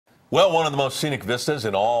Well, one of the most scenic vistas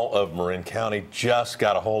in all of Marin County just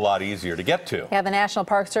got a whole lot easier to get to. Yeah, the National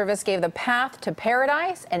Park Service gave the path to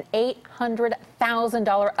paradise an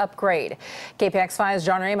 $800,000 upgrade. KPIX 5's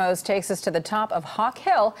John Ramos takes us to the top of Hawk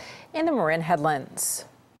Hill in the Marin Headlands.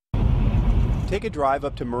 Take a drive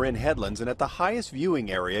up to Marin Headlands, and at the highest viewing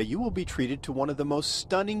area, you will be treated to one of the most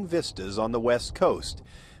stunning vistas on the West Coast.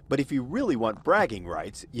 But if you really want bragging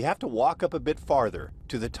rights, you have to walk up a bit farther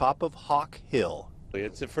to the top of Hawk Hill.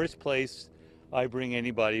 It's the first place I bring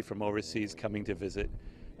anybody from overseas coming to visit.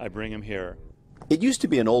 I bring them here. It used to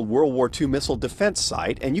be an old World War II missile defense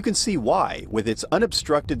site, and you can see why, with its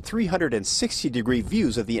unobstructed 360-degree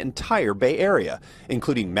views of the entire Bay Area,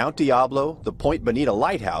 including Mount Diablo, the Point Bonita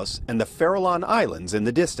Lighthouse, and the Farallon Islands in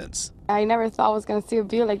the distance. I never thought I was going to see a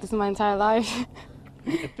view like this in my entire life.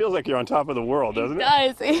 It feels like you're on top of the world, doesn't it?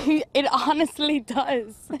 It does. It honestly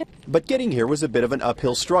does. But getting here was a bit of an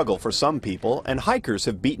uphill struggle for some people, and hikers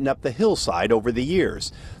have beaten up the hillside over the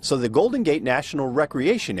years. So the Golden Gate National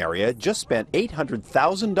Recreation Area just spent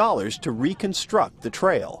 $800,000 to reconstruct the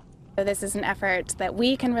trail. This is an effort that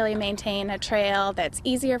we can really maintain a trail that's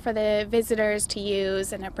easier for the visitors to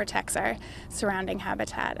use, and it protects our surrounding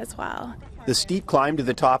habitat as well. The steep climb to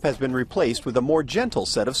the top has been replaced with a more gentle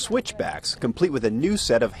set of switchbacks, complete with a new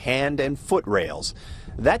set of hand and foot rails.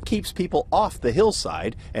 That keeps people off the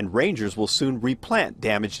hillside, and rangers will soon replant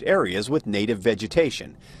damaged areas with native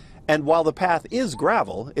vegetation. And while the path is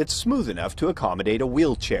gravel, it's smooth enough to accommodate a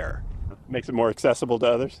wheelchair. Makes it more accessible to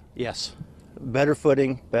others? Yes. Better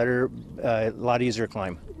footing, a lot easier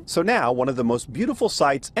climb. So now one of the most beautiful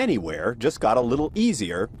sights anywhere just got a little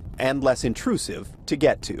easier and less intrusive to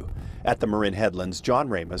get to. At the Marin Headlands, John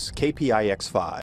Ramos, KPIX 5.